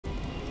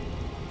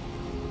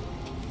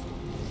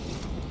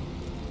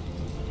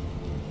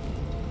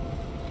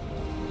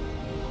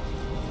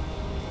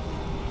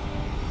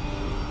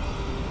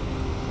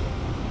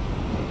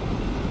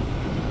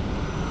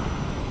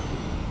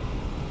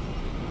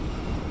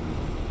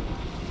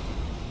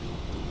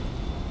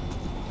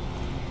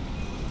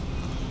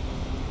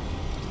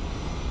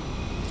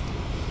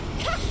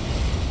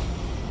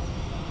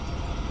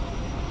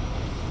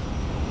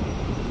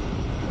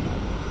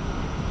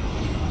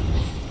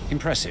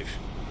impressive.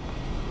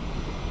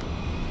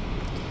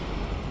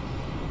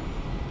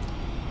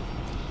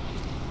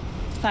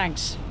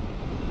 Thanks.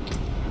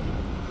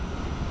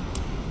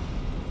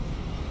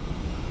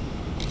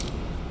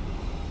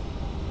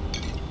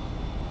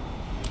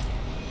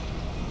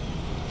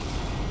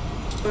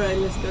 Alright,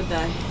 let's go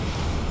die.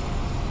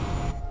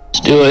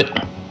 Let's do it.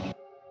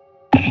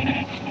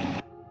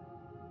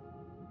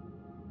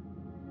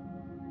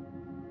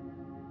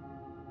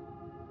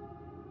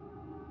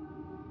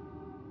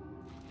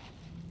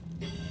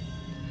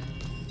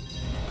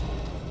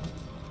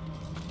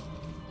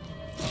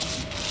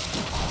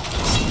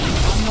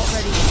 I'm not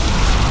ready yet.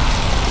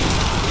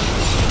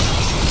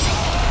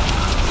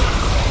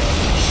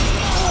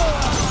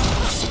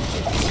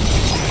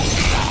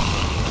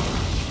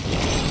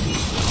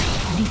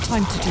 I need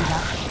time to do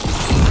that.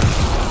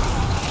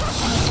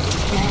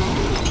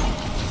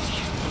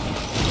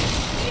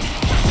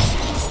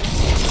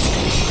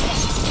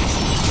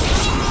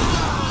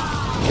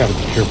 Gotta be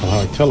careful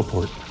how I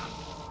teleport.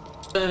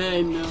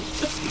 I know.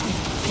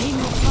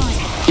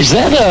 Is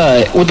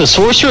that with the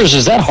sorcerers?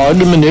 Is that hard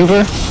to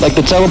maneuver? Like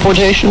the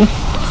teleportation?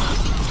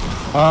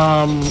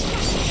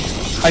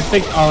 I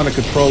think on a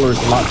controller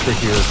it's a lot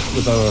trickier.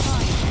 With a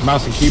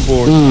mouse and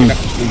keyboard, you can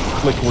actually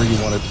click where you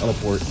want to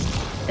teleport,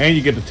 and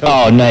you get to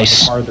teleport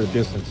nice. a farther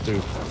distance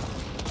too.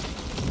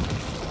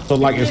 So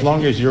like as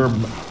long as your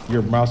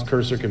mouse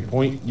cursor can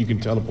point, you can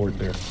teleport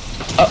there.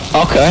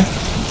 Okay.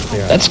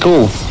 Yeah. That's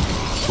cool.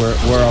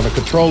 Where on the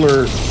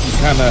controller, you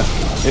kind of,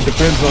 it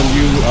depends on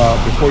you.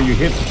 Before you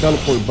hit the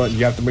teleport button,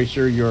 you have to make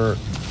sure your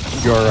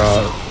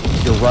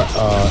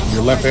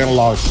left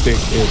analog stick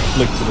is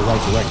flicked to the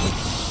right direction,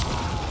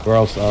 or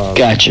else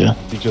Gotcha.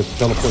 you just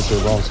teleport to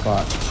the wrong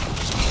spot.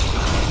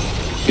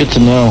 Good to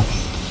know.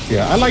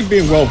 Yeah, I like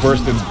being well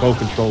versed in both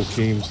control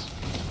schemes.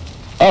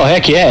 Oh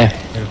heck yeah.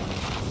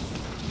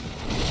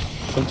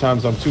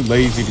 Sometimes I'm too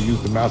lazy to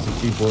use the mouse and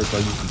keyboard, so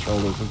I use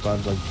controllers.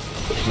 Sometimes I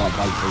push my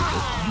right paper.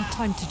 I need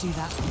time to do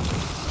that.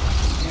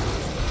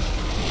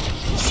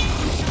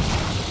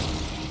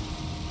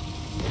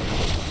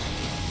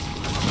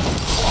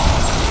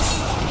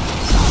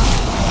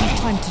 I need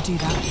time to do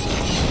that.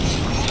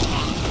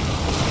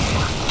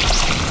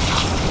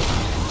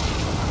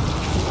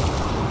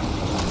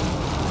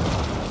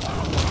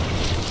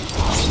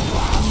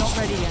 I'm not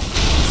ready yet.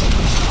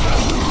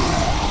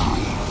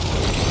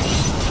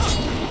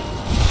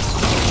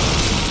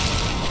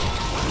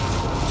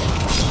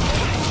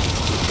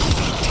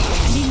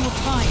 I need more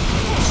time.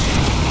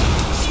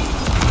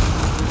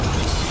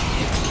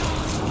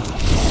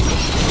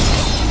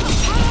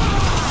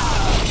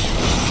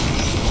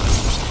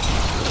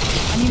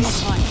 I need more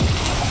time.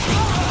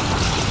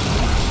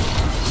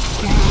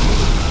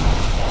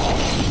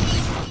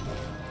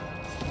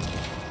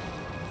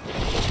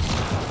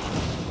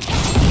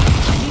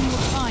 I need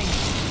more time.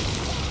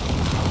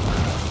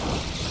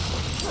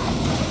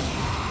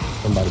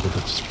 Somebody with a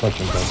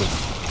suppression button.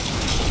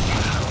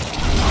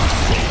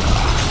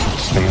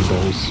 Stand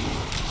those.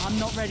 I'm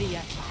not ready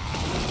yet.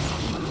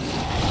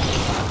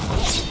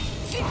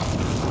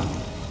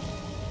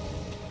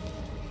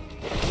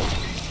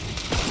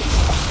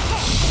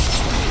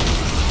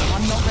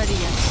 I'm not ready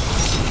yet.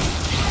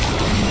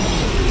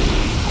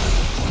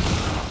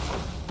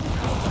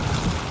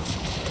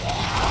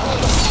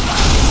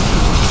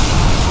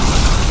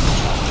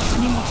 I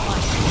need more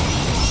time.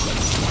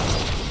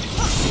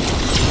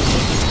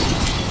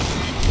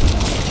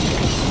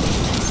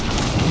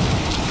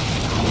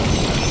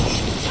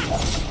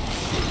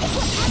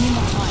 I need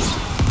more time.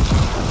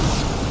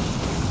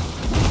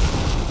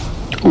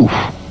 Oof.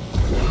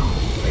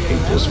 I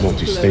hate those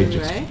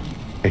multi-stages. Right?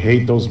 I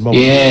hate those Yeah. I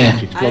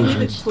did it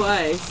explosions.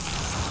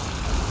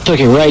 twice. Took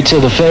it right to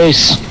the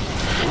face.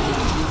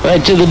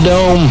 Right to the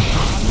dome.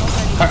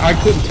 I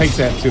couldn't take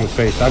that to the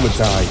face. I would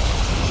die.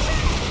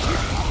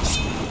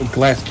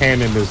 Glass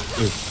cannon is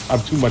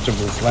I'm too much of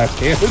a glass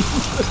cannon.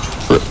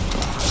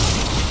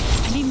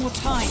 I need more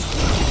time.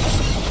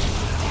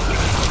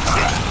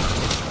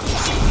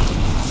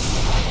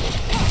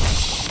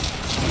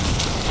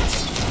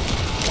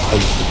 I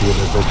used to be an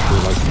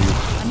adventurer like you.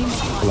 I need more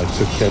time. I like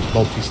took that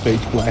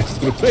multi-stage blast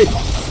to the face.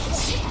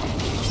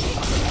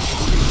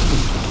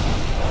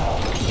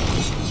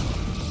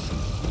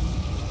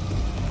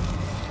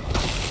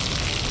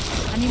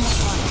 I need more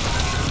time.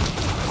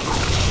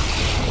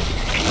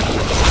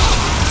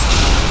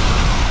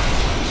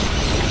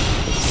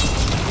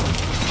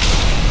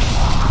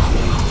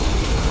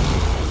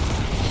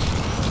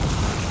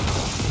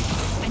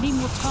 I need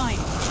more time.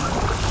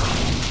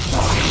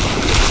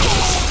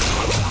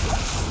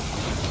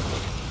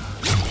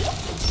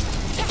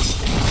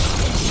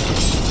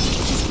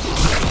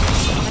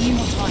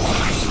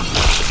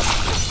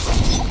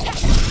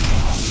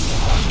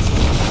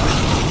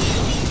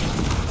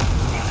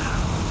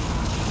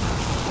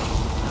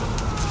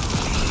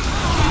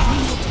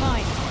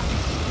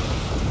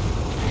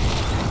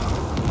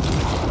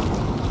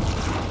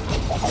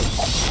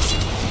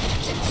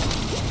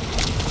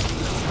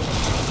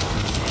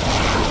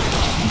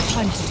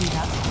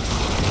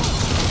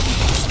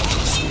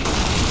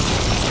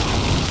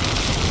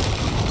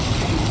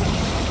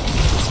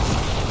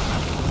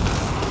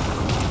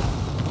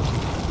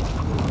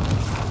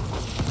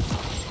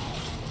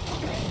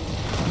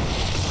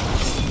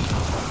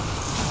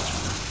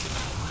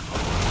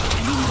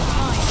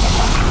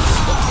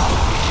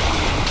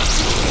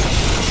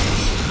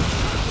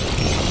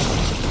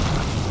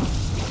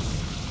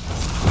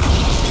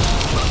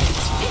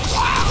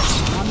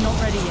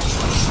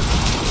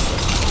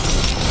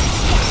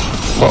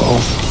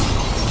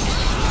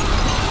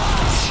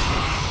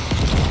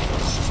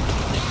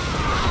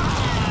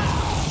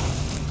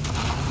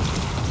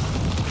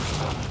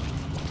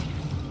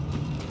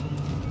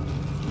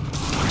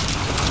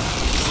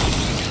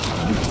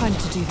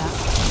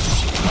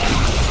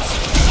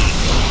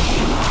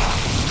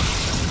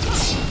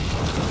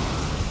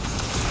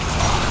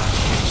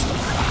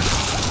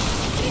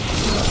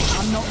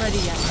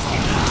 ready yet.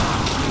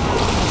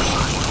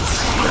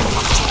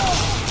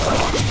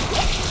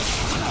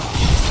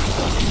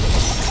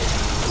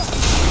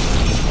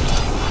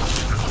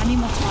 I need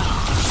more time.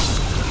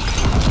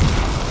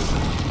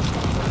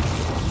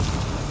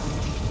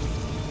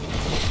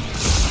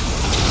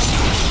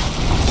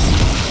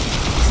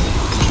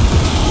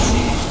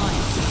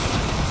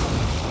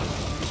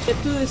 Get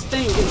to this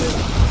thing. Get to this.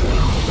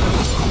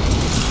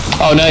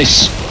 Oh,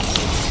 nice.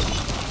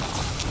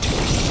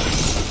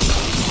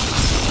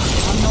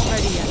 I'm not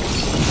ready yet.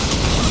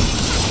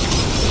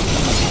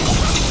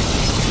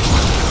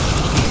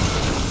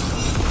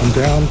 I'm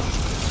down.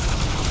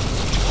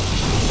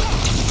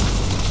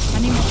 I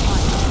need more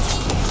time.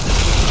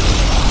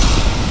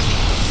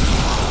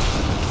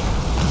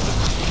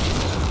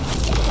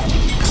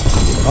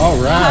 All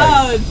right.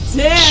 Oh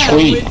damn!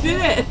 Sweet. We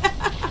did it.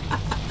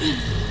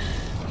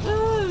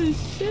 Oh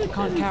shit!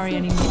 Can't carry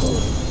any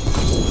more.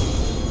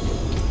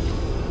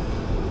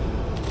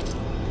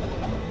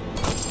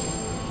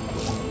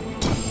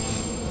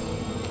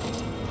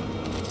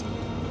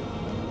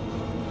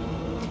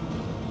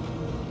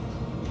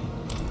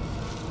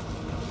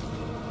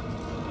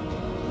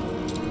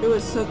 It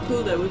was so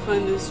cool that we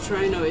found this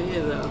shrine over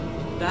here, though.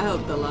 That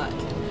helped a lot.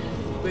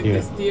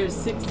 Because tier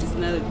 6 is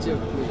not a joke,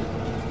 man.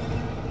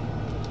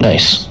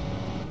 Nice.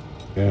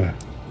 Yeah.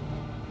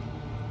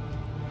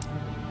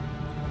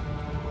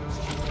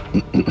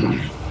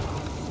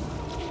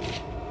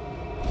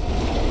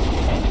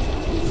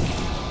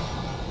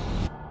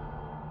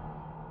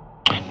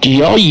 Do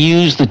y'all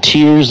use the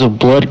Tears of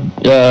Blood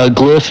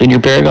glyph in your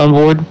Paragon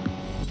board?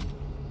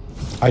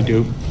 I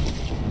do.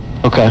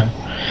 Okay.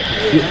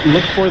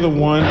 Look for the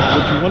one.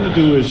 What you want to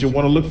do is you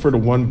want to look for the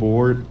one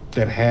board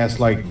that has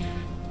like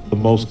the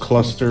most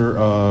cluster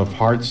of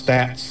hard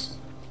stats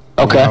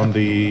Okay. around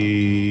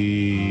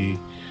the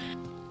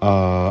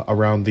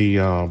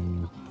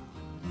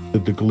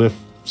the glyph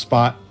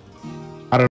spot.